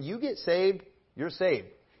 when you get saved, you're saved.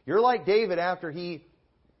 You're like David after he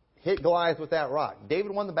hit Goliath with that rock.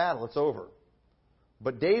 David won the battle. It's over.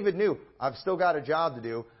 But David knew, I've still got a job to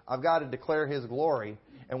do. I've got to declare His glory.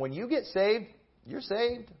 And when you get saved, you're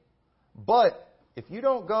saved. But if you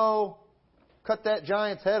don't go cut that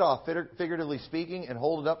giant's head off, figuratively speaking, and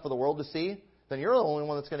hold it up for the world to see, then you're the only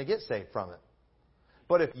one that's going to get saved from it.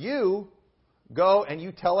 But if you go and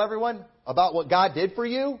you tell everyone about what God did for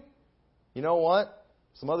you, you know what?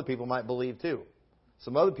 Some other people might believe too.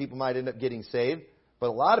 Some other people might end up getting saved. But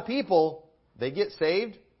a lot of people, they get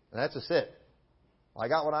saved, and that's just it. I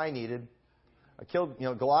got what I needed. I killed,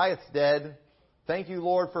 Goliath's dead. Thank you,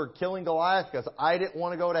 Lord, for killing Goliath because I didn't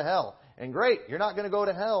want to go to hell. And great, you're not going to go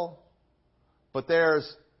to hell. But there's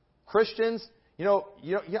Christians, you know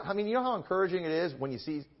how encouraging it is when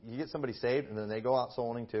you get somebody saved and then they go out soul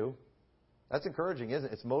winning too? That's encouraging, isn't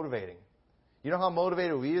it? It's motivating. You know how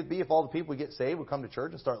motivated we would be if all the people who get saved would come to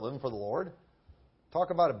church and start living for the Lord? Talk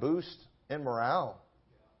about a boost in morale.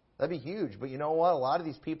 That'd be huge. But you know what? A lot of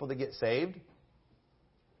these people that get saved,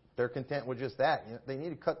 they're content with just that. They need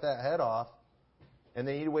to cut that head off, and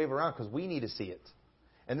they need to wave around because we need to see it.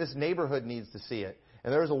 And this neighborhood needs to see it.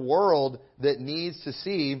 And there's a world that needs to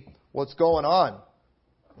see what's going on.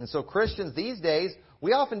 And so Christians these days,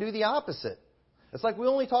 we often do the opposite. It's like we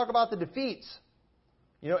only talk about the defeats.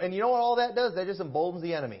 And you know what all that does? That just emboldens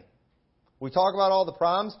the enemy. We talk about all the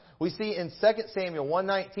problems. We see in 2 Samuel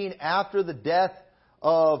 1:19, after the death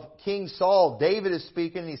of King Saul, David is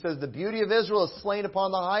speaking, and he says, the beauty of Israel is slain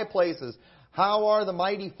upon the high places. How are the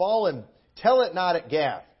mighty fallen? Tell it not at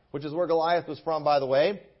Gath, which is where Goliath was from, by the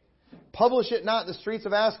way. Publish it not in the streets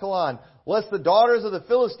of Ascalon, lest the daughters of the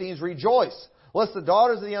Philistines rejoice, lest the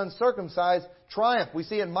daughters of the uncircumcised triumph. We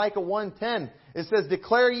see in Micah 1:10, it says,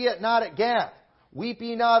 declare ye it not at Gath, weep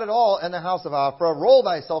ye not at all in the house of Ephraim, roll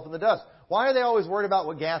thyself in the dust. Why are they always worried about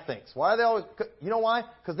what Gath thinks? Why are they always? You know why?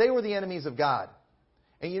 Because they were the enemies of God.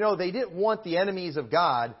 And they didn't want the enemies of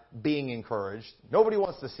God being encouraged. Nobody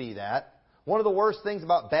wants to see that. One of the worst things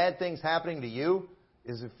about bad things happening to you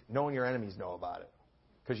is if knowing your enemies know about it.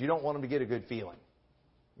 Because you don't want them to get a good feeling.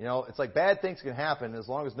 It's like bad things can happen as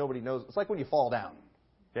long as nobody knows. It's like when you fall down.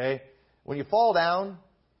 Okay? When you fall down,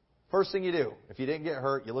 first thing you do, if you didn't get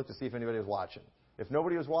hurt, you look to see if anybody was watching. If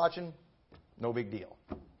nobody was watching, no big deal.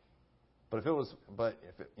 But if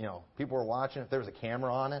people were watching, if there was a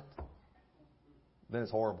camera on it, then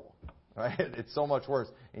it's horrible. Right? It's so much worse.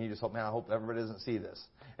 And you just hope, man, I hope everybody doesn't see this.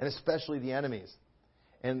 And especially the enemies.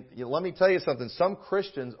 And let me tell you something. Some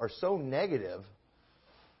Christians are so negative.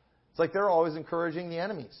 It's like they're always encouraging the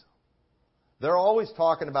enemies. They're always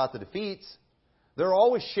talking about the defeats. They're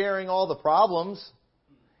always sharing all the problems.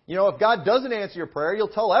 You know, if God doesn't answer your prayer, you'll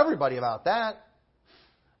tell everybody about that.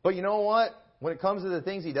 But you know what? When it comes to the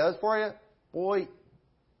things He does for you, boy,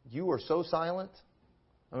 you are so silent.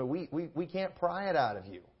 I mean, we can't pry it out of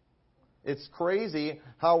you. It's crazy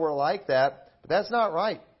how we're like that, but that's not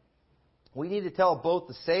right. We need to tell both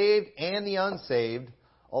the saved and the unsaved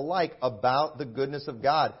alike about the goodness of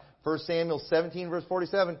God. 1 Samuel 17, verse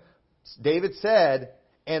 47, David said,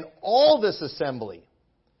 "And all this assembly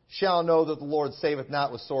shall know that the Lord saveth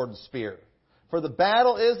not with sword and spear. For the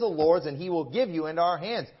battle is the Lord's, and He will give you into our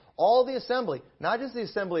hands." All the assembly, not just the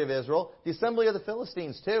assembly of Israel, the assembly of the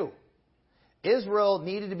Philistines too. Israel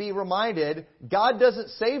needed to be reminded, God doesn't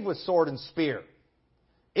save with sword and spear.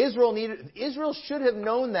 Israel should have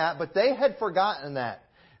known that, but they had forgotten that.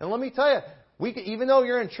 And let me tell you, even though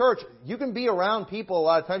you're in church, you can be around people a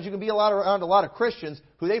lot of times. You can be around a lot of Christians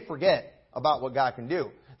who they forget about what God can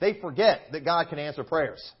do. They forget that God can answer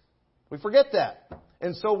prayers. We forget that.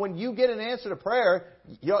 And so when you get an answer to prayer,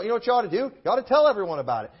 you know what you ought to do? You ought to tell everyone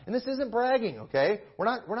about it. And this isn't bragging, okay? We're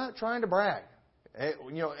not trying to brag.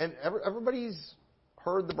 You know, and everybody's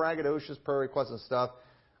heard the braggadocious prayer requests and stuff.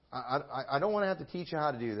 I don't want to have to teach you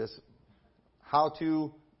how to do this, how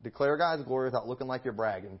to declare God's glory without looking like you're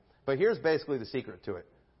bragging. But here's basically the secret to it.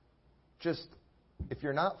 Just, if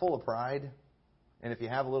you're not full of pride, and if you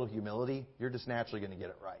have a little humility, you're just naturally going to get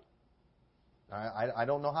it right. I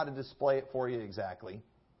don't know how to display it for you exactly,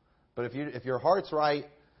 but if your heart's right,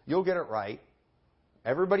 you'll get it right.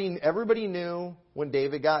 Everybody knew when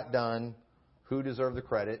David got done who deserved the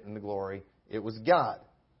credit and the glory. It was God.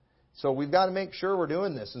 So we've got to make sure we're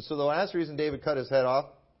doing this. And so the last reason David cut his head off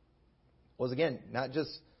was, again, not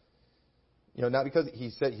because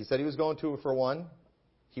he said he was going to for one.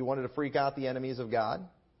 He wanted to freak out the enemies of God.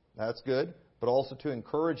 That's good. But also to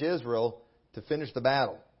encourage Israel to finish the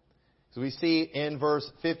battle. So we see in verse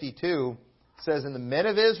 52, it says, "And the men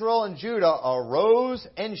of Israel and Judah arose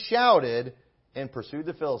and shouted and pursued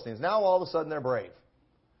the Philistines." Now all of a sudden they're brave.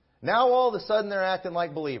 Now all of a sudden they're acting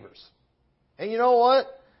like believers. And you know what?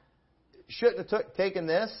 Shouldn't have taken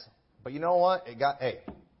this, but you know what?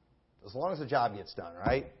 As long as the job gets done,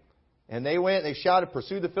 right? And they went, they shouted,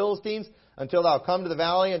 "Pursue the Philistines until thou come to the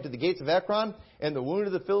valley and to the gates of Ekron. And the wounded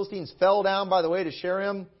of the Philistines fell down by the way to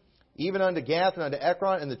Shaaraim, even unto Gath and unto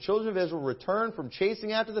Ekron. And the children of Israel returned from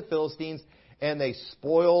chasing after the Philistines, and they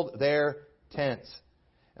spoiled their tents."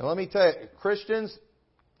 And let me tell you, Christians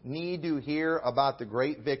need to hear about the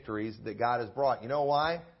great victories that God has brought. You know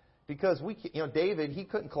why? Because David, he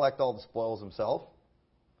couldn't collect all the spoils himself.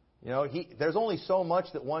 There's only so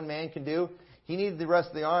much that one man can do. He needed the rest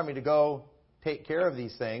of the army to go take care of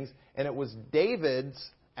these things. And it was David's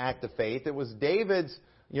act of faith. It was David's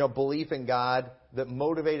belief in God that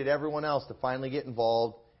motivated everyone else to finally get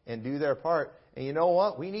involved and do their part. And you know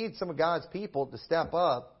what? We need some of God's people to step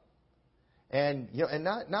up. And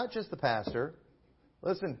not just the pastor.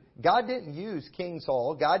 Listen, God didn't use King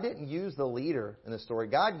Saul. God didn't use the leader in the story.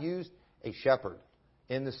 God used a shepherd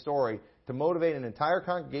in the story to motivate an entire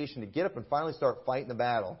congregation to get up and finally start fighting the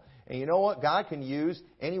battle. And you know what? God can use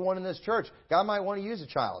anyone in this church. God might want to use a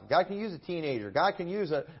child. God can use a teenager. God can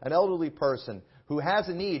use an elderly person who has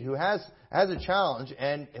a need, who has a challenge.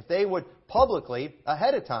 And if they would publicly,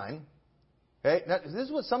 ahead of time, okay, now, this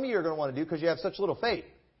is what some of you are going to want to do because you have such little faith.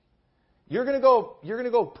 You're going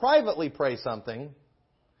to go privately pray something.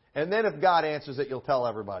 And then if God answers it, you'll tell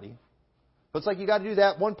everybody. But it's like you got to do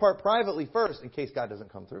that one part privately first in case God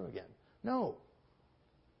doesn't come through again. No.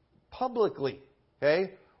 Publicly.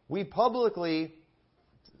 Okay? We publicly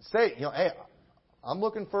say, hey, I'm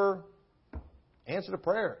looking for answer to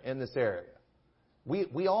prayer in this area.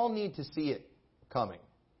 We all need to see it coming.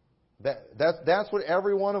 That's what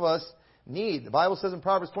every one of us need. The Bible says in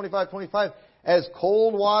Proverbs 25:25, "As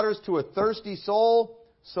cold waters to a thirsty soul,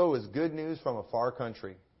 so is good news from a far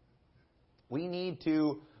country." We need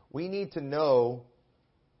to know,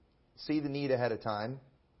 see the need ahead of time,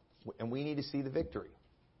 and we need to see the victory.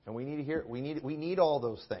 And we need to hear. We need all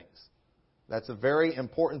those things. That's a very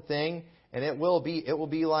important thing, and it will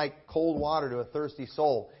be like cold water to a thirsty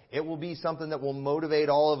soul. It will be something that will motivate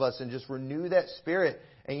all of us and just renew that spirit.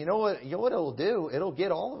 And you know what it'll do? It'll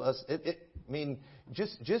get all of us.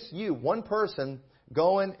 Just you, one person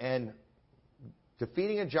going and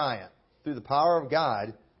defeating a giant through the power of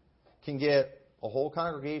God can get a whole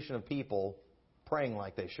congregation of people praying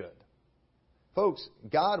like they should. Folks,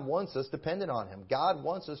 God wants us dependent on Him. God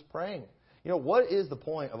wants us praying. What is the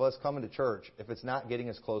point of us coming to church if it's not getting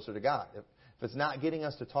us closer to God? If it's not getting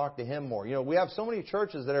us to talk to Him more? We have so many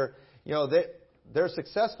churches that are, they're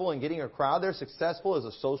successful in getting a crowd. They're successful as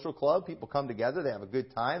a social club. People come together. They have a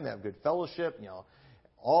good time. They have good fellowship.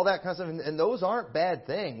 All that kind of stuff. And those aren't bad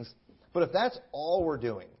things. But if that's all we're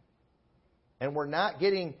doing, and we're not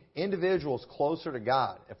getting individuals closer to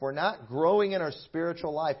God, if we're not growing in our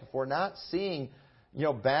spiritual life, if we're not seeing,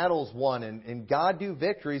 battles won and God do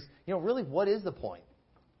victories, really what is the point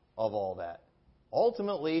of all that?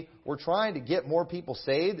 Ultimately, we're trying to get more people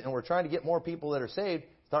saved, and we're trying to get more people that are saved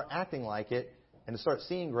start acting like it and to start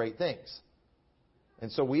seeing great things.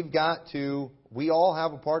 And so we all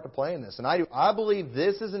have a part to play in this. And I believe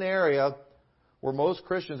this is an area where most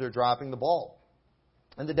Christians are dropping the ball.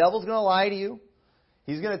 And the devil's going to lie to you.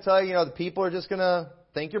 He's going to tell you, the people are just going to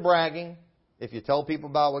think you're bragging if you tell people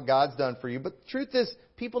about what God's done for you. But the truth is,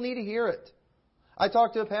 people need to hear it. I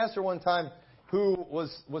talked to a pastor one time who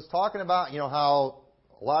was talking about, how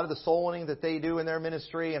a lot of the soul winning that they do in their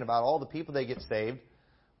ministry and about all the people they get saved.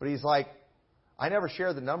 But he's like, I never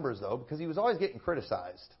share the numbers, though, because he was always getting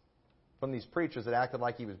criticized from these preachers that acted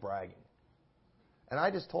like he was bragging. And I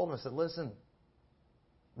just told him, I said, listen,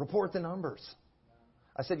 report the numbers.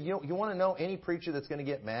 I said, you want to know any preacher that's going to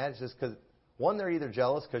get mad? It's just because, one, they're either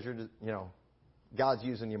jealous because you're just, God's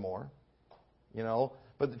using you more,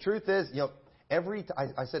 But the truth is,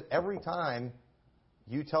 I said every time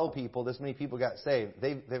you tell people this many people got saved,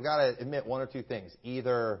 they've got to admit one or two things.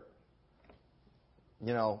 Either,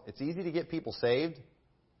 it's easy to get people saved,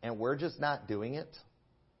 and we're just not doing it,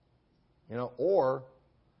 or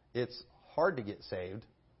it's hard to get saved,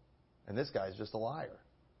 and this guy's just a liar.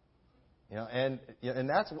 And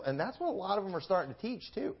that's what a lot of them are starting to teach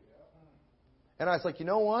too. And I was like, you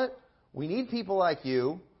know what? We need people like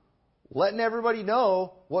you letting everybody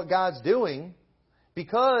know what God's doing,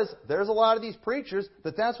 because there's a lot of these preachers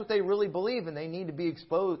that's what they really believe, and they need to be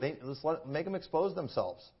exposed. Make them expose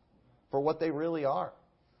themselves for what they really are.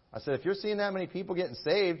 I said, if you're seeing that many people getting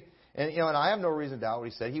saved, and and I have no reason to doubt what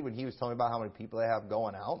he said. He was telling me about how many people they have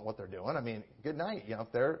going out and what they're doing. I mean, good night.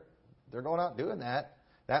 If they're going out doing that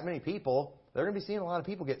many people, they're going to be seeing a lot of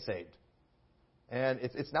people get saved. And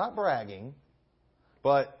it's not bragging,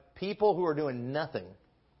 but people who are doing nothing,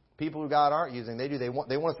 people who God aren't using, they want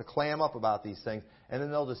us to clam up about these things, and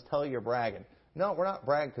then they'll just tell you you're bragging. No, we're not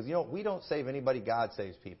bragging, because we don't save anybody. God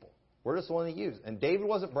saves people. We're just the one that use. And David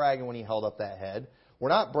wasn't bragging when he held up that head. We're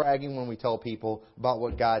not bragging when we tell people about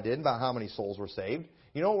what God did, about how many souls were saved.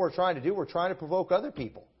 You know what we're trying to do? We're trying to provoke other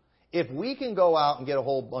people. If we can go out and get a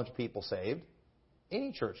whole bunch of people saved,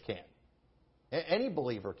 any church can. Any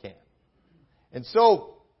believer can. And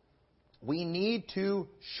so we need to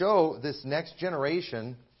show this next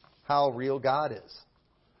generation how real God is.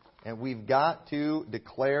 And we've got to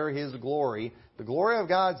declare His glory. The glory of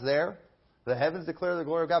God's there. The heavens declare the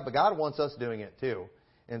glory of God, but God wants us doing it too.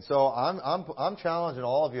 And so I'm challenging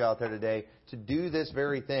all of you out there today to do this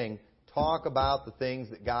very thing. Talk about the things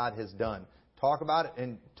that God has done. Talk about it,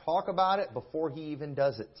 and talk about it before He even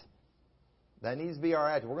does it. That needs to be our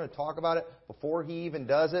attitude. We're going to talk about it before He even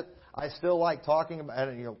does it. I still like talking about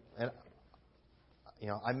it, and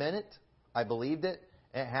I meant it. I believed it.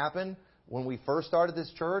 It happened when we first started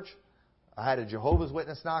this church. I had a Jehovah's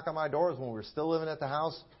Witness knock on my doors when we were still living at the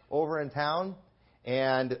house over in town,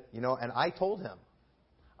 and I told him,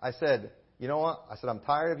 I said, you know what? I said, I'm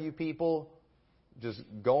tired of you people just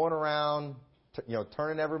going around,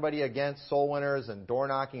 turning everybody against soul winners and door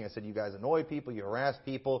knocking. I said, you guys annoy people, you harass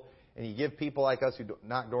people, and you give people like us who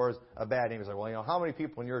knock doors a bad name. He's like, well, how many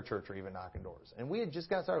people in your church are even knocking doors? And we had just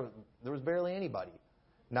got started. There was barely anybody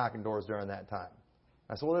knocking doors during that time.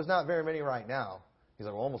 I said, well, there's not very many right now. He's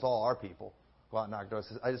like, well, almost all our people go out and knock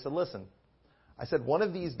doors. I just said, listen, I said, one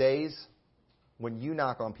of these days when you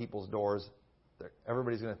knock on people's doors,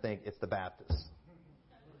 everybody's going to think it's the Baptists.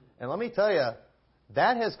 And let me tell you,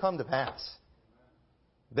 that has come to pass.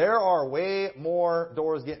 There are way more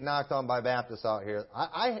doors getting knocked on by Baptists out here.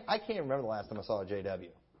 I can't remember the last time I saw a JW.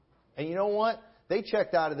 And you know what? They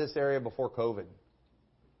checked out of this area before COVID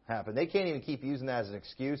happened. They can't even keep using that as an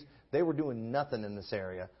excuse. They were doing nothing in this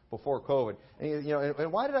area before COVID. And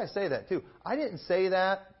and why did I say that too? I didn't say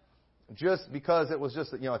that just because it was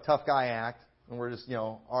just a tough guy act, and we're just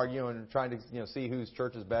arguing and trying to see whose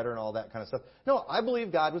church is better and all that kind of stuff. No, I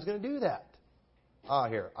believe God was going to do that out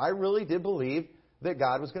here. I really did believe that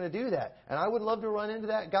God was going to do that. And I would love to run into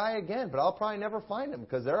that guy again, but I'll probably never find him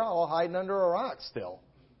because they're all hiding under a rock still.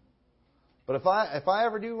 But if I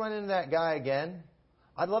ever do run into that guy again,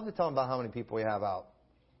 I'd love to tell him about how many people we have out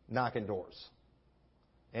knocking doors.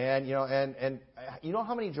 And you know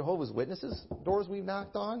how many Jehovah's Witnesses doors we've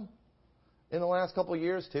knocked on in the last couple of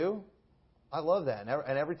years too? I love that.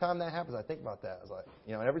 And every time that happens, I think about that. I was like,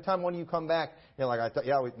 and every time one of you come back, like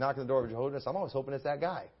we knock on the door of Jehovah's Witness, I'm always hoping it's that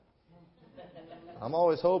guy. I'm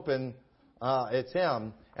always hoping it's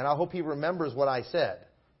him, and I hope he remembers what I said.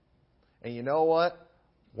 And you know what?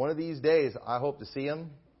 One of these days, I hope to see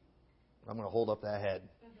him. I'm going to hold up that head.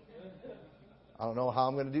 I don't know how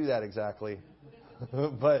I'm going to do that exactly,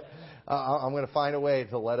 but I'm going to find a way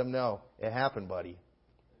to let him know it happened, buddy.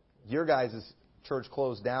 Your guys' church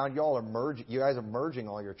closed down. You guys are merging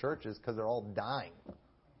all your churches because they're all dying.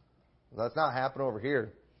 That's not happening over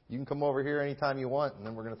here. You can come over here anytime you want, and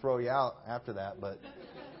then we're going to throw you out after that. But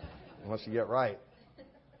unless you get right.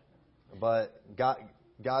 But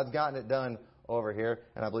God's gotten it done over here,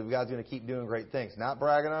 and I believe God's going to keep doing great things. Not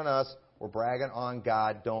bragging on us. We're bragging on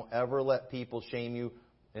God. Don't ever let people shame you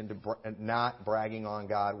into not bragging on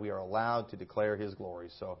God. We are allowed to declare His glory.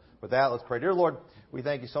 So with that, let's pray. Dear Lord, we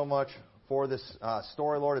thank you so much for this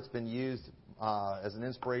story, Lord. It's been used as an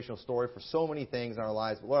inspirational story for so many things in our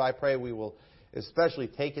lives. But Lord, I pray we will especially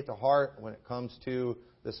take it to heart when it comes to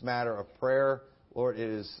this matter of prayer. Lord, it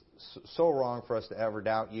is so wrong for us to ever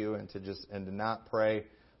doubt you and to not pray.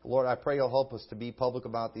 Lord, I pray you'll help us to be public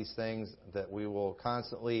about these things, that we will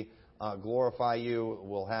constantly glorify you.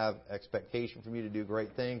 We'll have expectation from you to do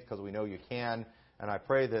great things because we know you can. And I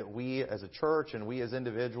pray that we as a church and we as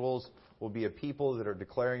individuals will be a people that are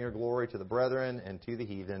declaring your glory to the brethren and to the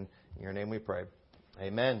heathen. In your name we pray.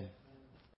 Amen.